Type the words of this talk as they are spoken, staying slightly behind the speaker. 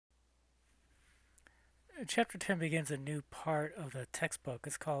Chapter 10 begins a new part of the textbook.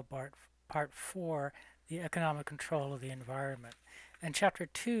 It's called Part 4, The Economic Control of the Environment. And Chapter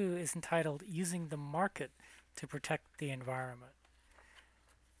 2 is entitled Using the Market to Protect the Environment.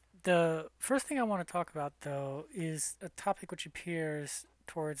 The first thing I want to talk about, though, is a topic which appears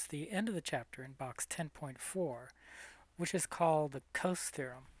towards the end of the chapter in box 10.4, which is called the Coase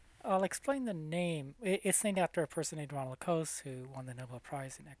theorem. I'll explain the name. It's named after a person named Ronald Coase who won the Nobel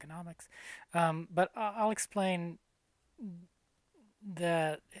Prize in economics. But I'll explain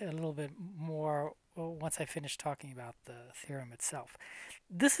that a little bit more once I finish talking about the theorem itself.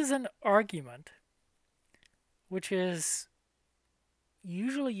 This is an argument which is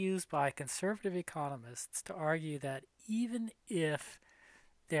usually used by conservative economists to argue that even if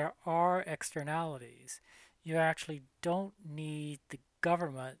there are externalities, you actually don't need the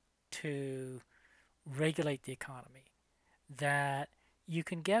government to regulate the economy. That you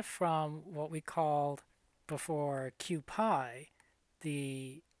can get from what we called before Q pi,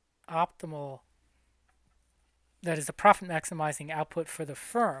 the optimal, that is the profit maximizing output for the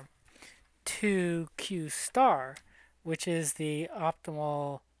firm, to Q star, which is the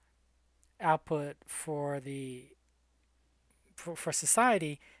optimal output for for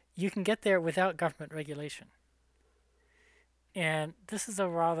society. You can get there without government regulation. And this is a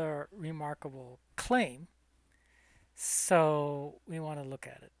rather remarkable claim, so we want to look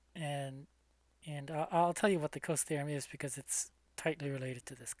at it. And I'll tell you what the Coase theorem is because it's tightly related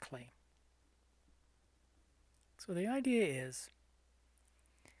to this claim. So the idea is,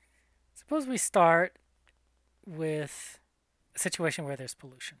 suppose we start with a situation where there's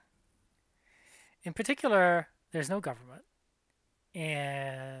pollution. In particular, there's no government,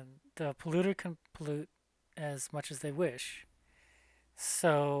 and the polluter can pollute as much as they wish.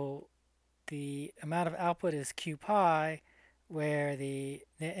 So the amount of output is Q pi, where the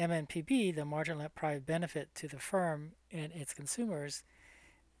MNPB, the marginal net private benefit to the firm and its consumers,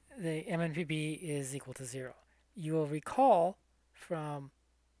 the MNPB is equal to zero. You will recall from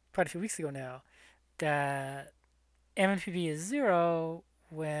quite a few weeks ago now that MNPB is zero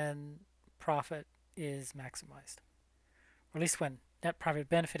when profit is maximized, or at least when net private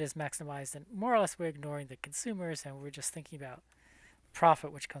benefit is maximized, and more or less we're ignoring the consumers and we're just thinking about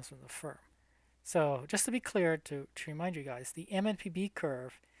profit which comes from the firm. So just to be clear, to remind you guys, the MNPB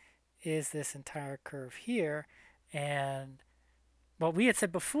curve is this entire curve here, and what we had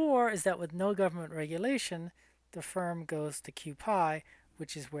said before is that with no government regulation, the firm goes to Q pi,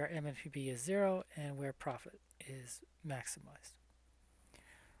 which is where MNPB is zero and where profit is maximized.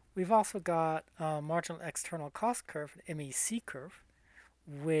 We've also got a marginal external cost curve, an MEC curve,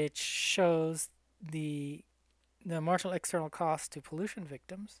 which shows the marginal external cost to pollution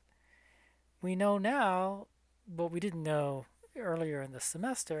victims. We know now, but we didn't know earlier in the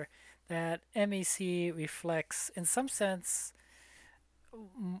semester, that MEC reflects, in some sense,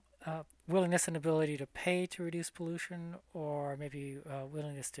 willingness and ability to pay to reduce pollution, or maybe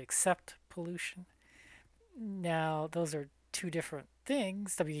willingness to accept pollution. Now, those are two different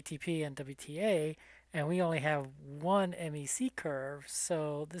things, WTP and WTA, and we only have one MEC curve,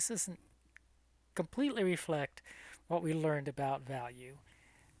 so this doesn't completely reflect what we learned about value.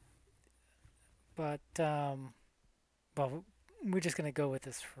 But well, we're just going to go with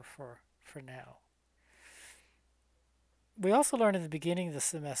this for now. We also learned in the beginning of the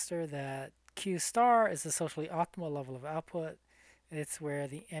semester that Q star is the socially optimal level of output. It's where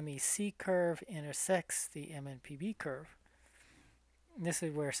the MEC curve intersects the MNPB curve. This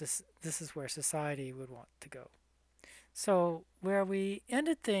is where society would want to go. So where we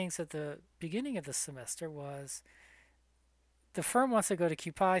ended things at the beginning of the semester was the firm wants to go to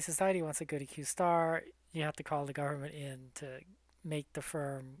Q pi, society wants to go to Q star. You have to call the government in to make the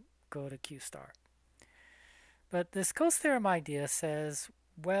firm go to Q star. But this Coase theorem idea says,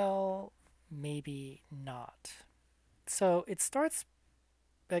 well, maybe not. So it starts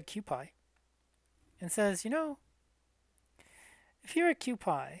at Q pi and says, if you're at Q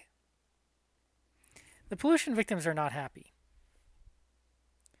pi, the pollution victims are not happy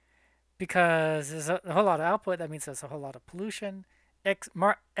because there's a whole lot of output. That means there's a whole lot of pollution.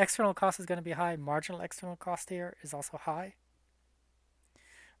 External cost is going to be high. Marginal external cost here is also high.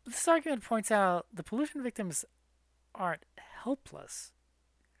 But this argument points out the pollution victims aren't helpless.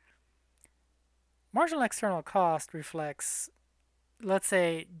 Marginal external cost reflects, let's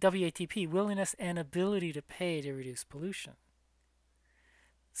say, WATP, willingness and ability to pay to reduce pollution.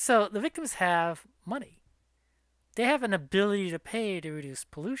 So the victims have money. They have an ability to pay to reduce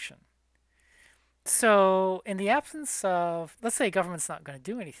pollution. So in the absence of, let's say government's not going to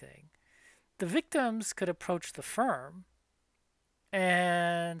do anything, the victims could approach the firm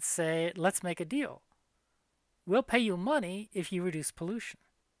and say, let's make a deal. will pay you money if you reduce pollution.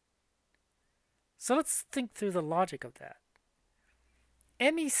 So let's think through the logic of that.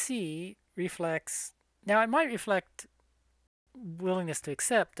 MEC reflects, now it might reflect willingness to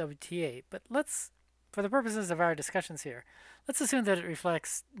accept WTA, but let's, for the purposes of our discussions here, let's assume that it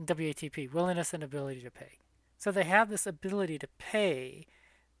reflects WATP, willingness and ability to pay. So they have this ability to pay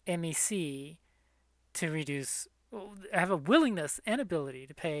MEC to reduce, have a willingness and ability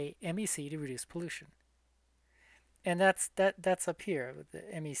to pay MEC to reduce pollution. And that's up here with the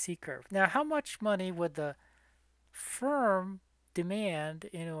MEC curve. Now, how much money would the firm demand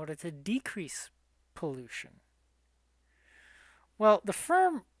in order to decrease pollution? Well, the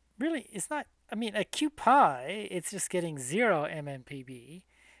firm really is not, I mean, at QPi, it's just getting 0 MNPB,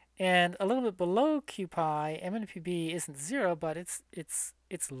 and a little bit below QPi, MNPB isn't 0, but it's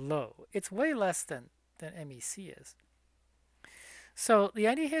low. It's way less than MEC is. So the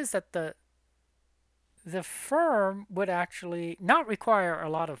idea is that the firm would actually not require a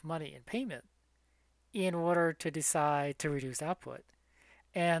lot of money in payment in order to decide to reduce output.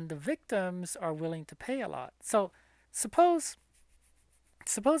 And the victims are willing to pay a lot. So suppose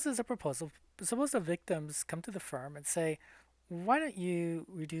there's a proposal. Suppose the victims come to the firm and say, why don't you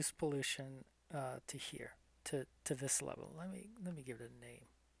reduce pollution to here, to this level? Let me give it a name.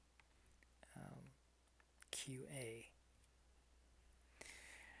 QA.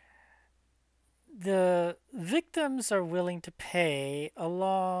 The victims are willing to pay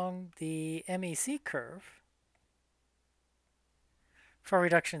along the MEC curve for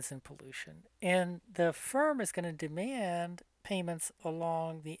reductions in pollution, and the firm is going to demand payments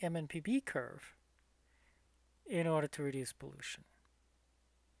along the MNPB curve in order to reduce pollution.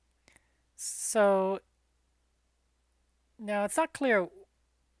 So now it's not clear,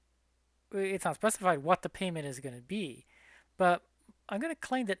 it's not specified what the payment is going to be, but I'm going to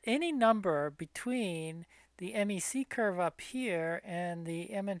claim that any number between the MEC curve up here and the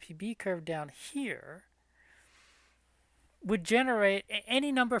MNPB curve down here would generate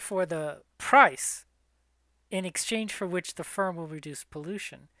any number for the price in exchange for which the firm will reduce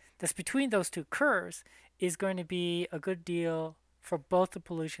pollution. That's between those two curves is going to be a good deal for both the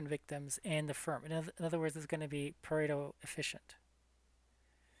pollution victims and the firm. In other words, it's going to be Pareto efficient.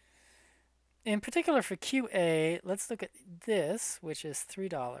 In particular for QA, let's look at this, which is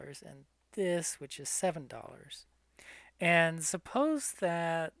 $3, and this, which is $7. And suppose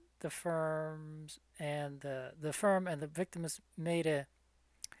that the firms and the firm and the victims made a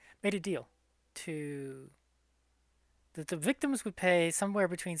deal to that the victims would pay somewhere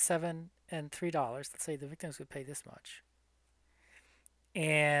between $7 and $3. Let's say the victims would pay this much,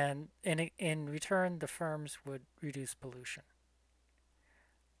 and in return the firms would reduce pollution.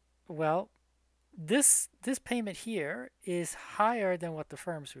 Well, this payment here is higher than what the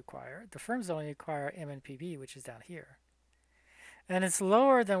firms require. The firms only require MNPB, which is down here. And it's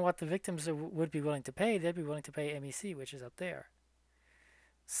lower than what the victims would be willing to pay. They'd be willing to pay MEC, which is up there.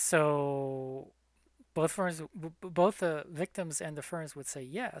 So both the victims and the firms would say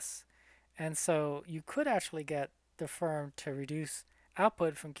yes. And so you could actually get the firm to reduce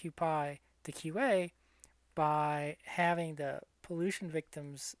output from QPi to QA by having the pollution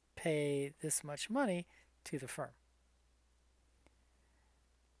victims pay this much money to the firm.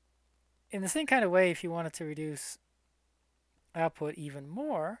 In the same kind of way, if you wanted to reduce output even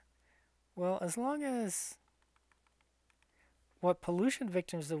more, well, as long as what pollution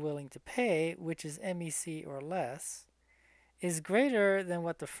victims are willing to pay, which is MEC or less, is greater than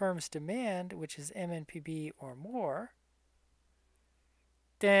what the firms demand, which is MNPB or more,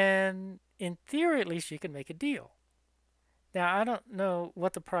 then in theory at least you can make a deal. Now, I don't know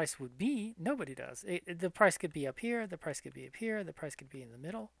what the price would be. Nobody does. The price could be up here, the price could be up here, the price could be in the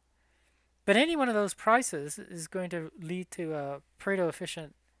middle. But any one of those prices is going to lead to a Pareto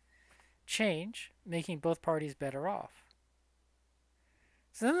efficient change, making both parties better off.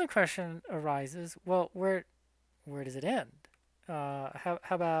 So then the question arises, well, where does it end? How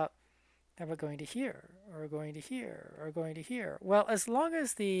about going to here, or going to here, or going to here? Well, as long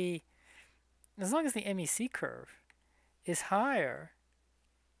as the MEC curve is higher,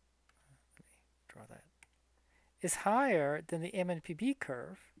 let me draw that, is higher than the MNPB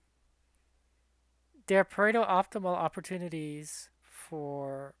curve, there are Pareto optimal opportunities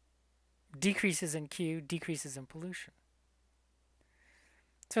for decreases in Q, decreases in pollution.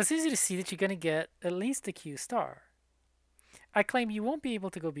 So it's easy to see that you're going to get at least a Q star. I claim you won't be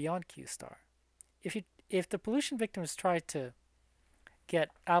able to go beyond Q star. If the pollution victims try to get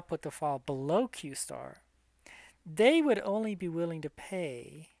output to fall below Q star, they would only be willing to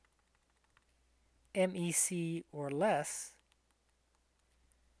pay MEC or less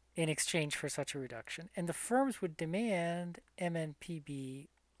in exchange for such a reduction, and the firms would demand MNPB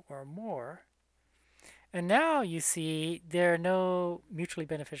or more. And now you see there are no mutually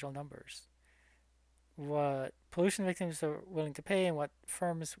beneficial numbers. What pollution victims are willing to pay and what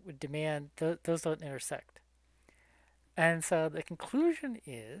firms would demand, those don't intersect. And so the conclusion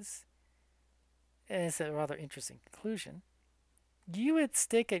is, and it's a rather interesting conclusion, you would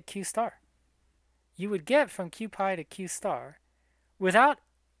stick at Q star. You would get from Q pi to Q star without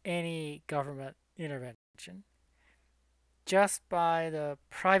any government intervention, just by the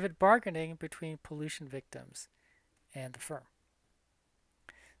private bargaining between pollution victims and the firm.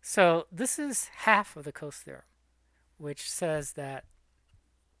 So this is half of the Coase theorem, which says that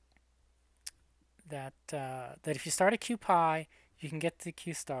if you start at Q pi, you can get to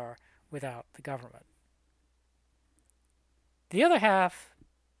Q star without the government. The other half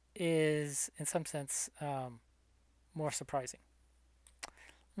is, in some sense, more surprising.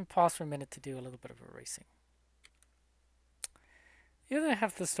 Let me pause for a minute to do a little bit of erasing. The other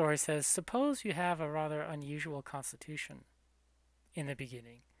half of the story says, suppose you have a rather unusual constitution in the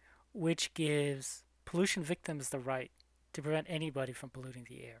beginning, which gives pollution victims the right to prevent anybody from polluting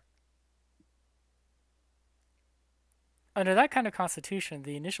the air. Under that kind of constitution,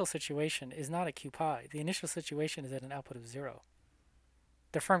 the initial situation is not at Q pi. The initial situation is at an output of 0.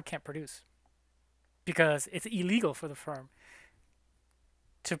 The firm can't produce because it's illegal for the firm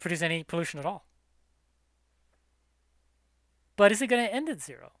to produce any pollution at all. But is it going to end at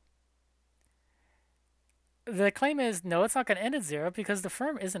 0? The claim is, no, it's not going to end at 0 because the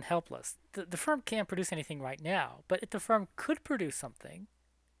firm isn't helpless. The firm can't produce anything right now, but if the firm could produce something,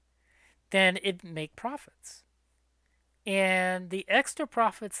 then it'd make profits. And the extra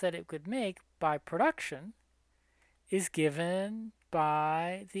profits that it could make by production is given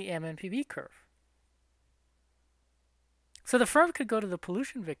by the MNPB curve. So the firm could go to the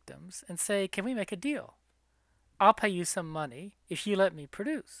pollution victims and say, can we make a deal? I'll pay you some money if you let me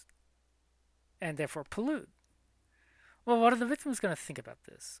produce and therefore pollute. Well, what are the victims going to think about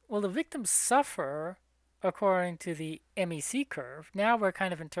this? Well, the victims suffer according to the MEC curve. Now we're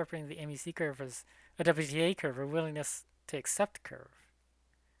kind of interpreting the MEC curve as a WTA curve, or willingness to accept curve.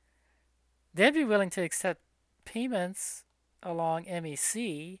 They'd be willing to accept payments along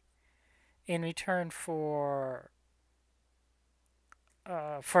MEC in return for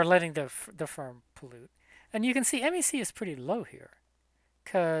letting the firm pollute. And you can see MEC is pretty low here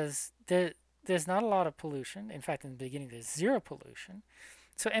because there's not a lot of pollution. In fact, in the beginning, there's 0 pollution.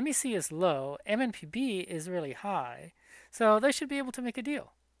 So MEC is low. MNPB is really high. So they should be able to make a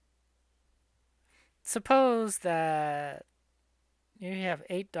deal. Suppose that here you have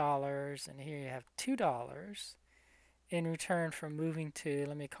 $8 and here you have $2 in return for moving to,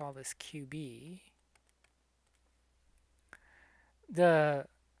 let me call this QB. The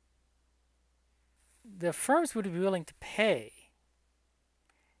firms would be willing to pay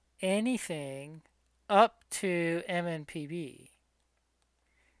anything up to MNPB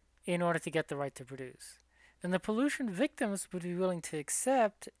in order to get the right to produce. And the pollution victims would be willing to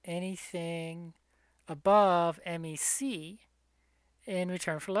accept anything above MEC in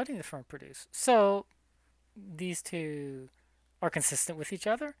return for letting the firm produce. So these two are consistent with each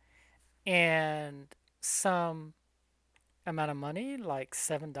other, and some amount of money like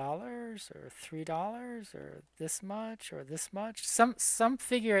 $7 or $3 or this much, some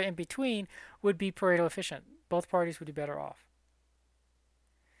figure in between would be Pareto efficient. Both parties would be better off.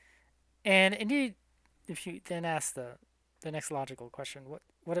 And indeed, if you then ask the next logical question,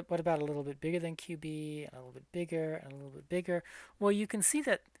 what about a little bit bigger than QB and a little bit bigger and a little bit bigger? Well, you can see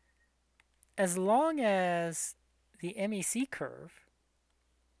that as long as the MEC curve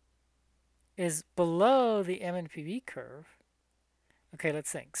is below the MNPB curve, okay,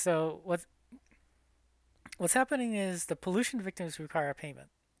 let's think. So what's happening is the pollution victims require a payment,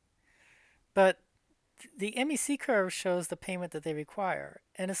 but the MEC curve shows the payment that they require,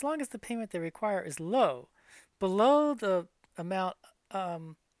 and as long as the payment they require is low, below the amount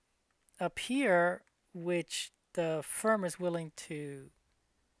up here which the firm is willing to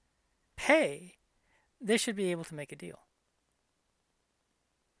pay, they should be able to make a deal.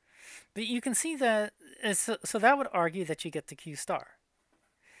 But you can see that, so that would argue that you get to Q star.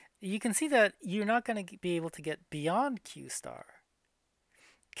 You can see that you're not going to be able to get beyond Q star,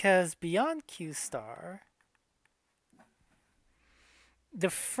 because beyond Q star, the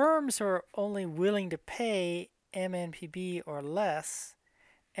firms are only willing to pay MNPB or less,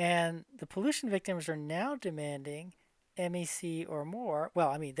 and the pollution victims are now demanding MEC or more. Well,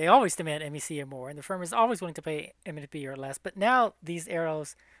 I mean, they always demand MEC or more, and the firm is always willing to pay MNPB or less, but now these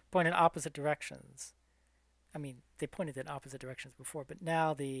arrows point in opposite directions. I mean, they pointed in opposite directions before, but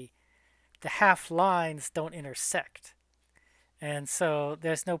now the half lines don't intersect. And so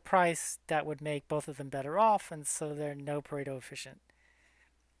there's no price that would make both of them better off, and so there are no Pareto efficient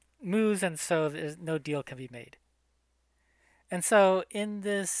moves, and so there's no deal can be made. And so in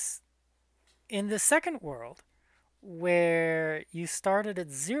this second world, where you started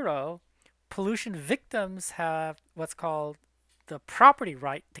at zero, pollution victims have what's called the property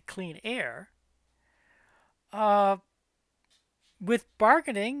right to clean air. Uh, with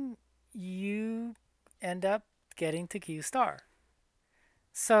bargaining, you end up getting to Q star.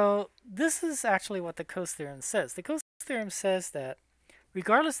 So this is actually what the Coase theorem says. The Coase theorem says that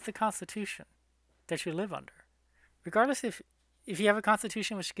regardless of the constitution that you live under, regardless if you have a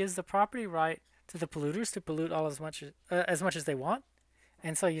constitution which gives the property right to the polluters to pollute all as much as they want,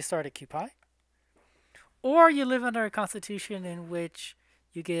 and so you start at Q pi, or you live under a constitution in which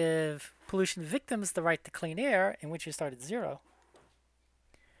you give pollution victims the right to clean air, in which you start at zero,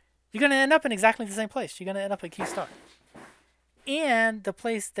 you're going to end up in exactly the same place. You're going to end up at Q star. And the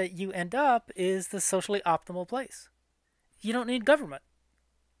place that you end up is the socially optimal place. You don't need government.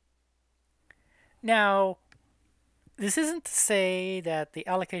 Now, this isn't to say that the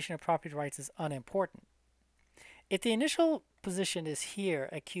allocation of property rights is unimportant. If the initial position is here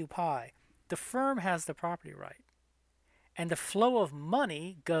at Q pi, the firm has the property right. And the flow of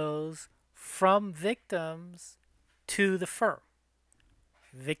money goes from victims to the firm.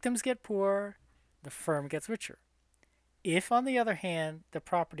 Victims get poorer, the firm gets richer. If, on the other hand, the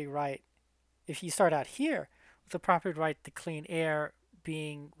property right, if you start out here with the property right to clean air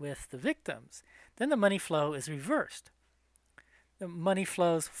being with the victims, then the money flow is reversed. The money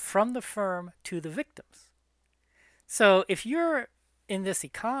flows from the firm to the victims. So if you're in this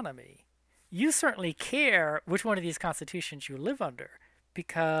economy, you certainly care which one of these constitutions you live under,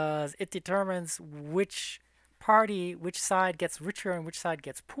 because it determines which party, which side gets richer and which side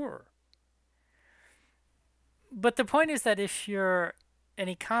gets poorer. But the point is that if you're an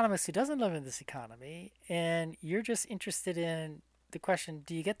economist who doesn't live in this economy and you're just interested in the question,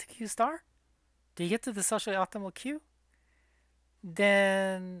 do you get to Q star? Do you get to the socially optimal Q?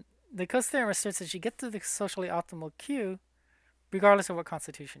 Then the Coase theorem asserts that you get to the socially optimal Q regardless of what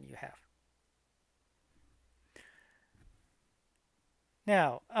constitution you have.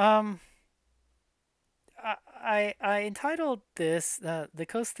 Now, I entitled this the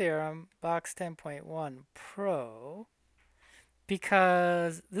Coase theorem box 10.1 Pro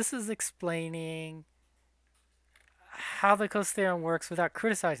because this is explaining how the Coase theorem works without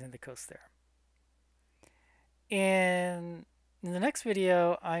criticizing the Coase theorem. In the next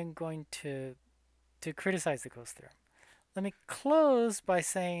video, I'm going to criticize the Coase theorem. Let me close by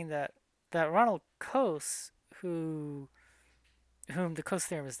saying that Ronald Coase, whom the Coase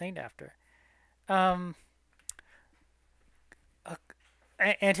theorem is named after, and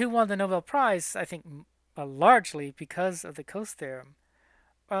who won the Nobel Prize, I think, largely because of the Coase theorem.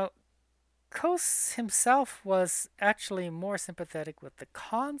 Well, Coase himself was actually more sympathetic with the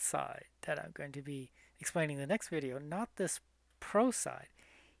con side that I'm going to be explaining in the next video, not this pro side.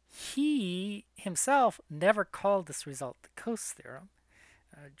 He himself never called this result the Coase theorem.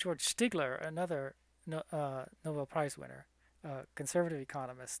 George Stigler, another Nobel Prize winner, conservative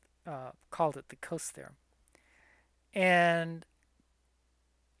economist, called it the Coase theorem. And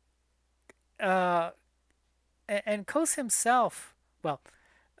Coase himself, well,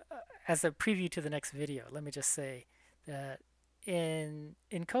 as a preview to the next video, let me just say that in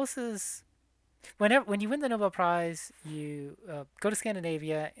Coase's, when you win the Nobel Prize, you go to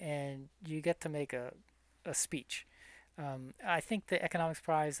Scandinavia and you get to make a speech. I think the economics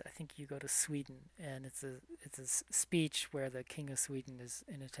prize, I think you go to Sweden, and it's a speech where the King of Sweden is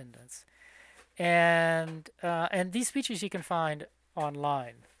in attendance. And these speeches you can find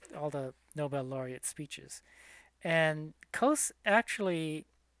online, all the Nobel laureate speeches. And Coase actually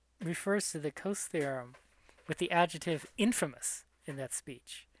refers to the Coase theorem with the adjective infamous in that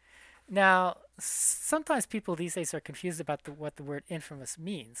speech. Now, sometimes people these days are confused about what the word infamous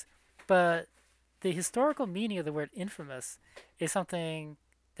means, but the historical meaning of the word infamous is something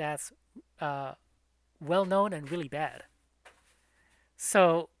that's well known and really bad.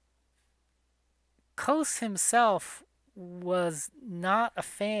 So Coase himself was not a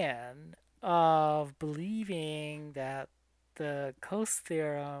fan of believing that the Coase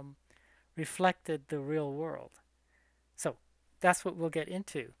theorem reflected the real world. So that's what we'll get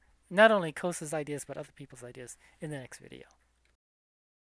into. Not only Coase's ideas, but other people's ideas in the next video.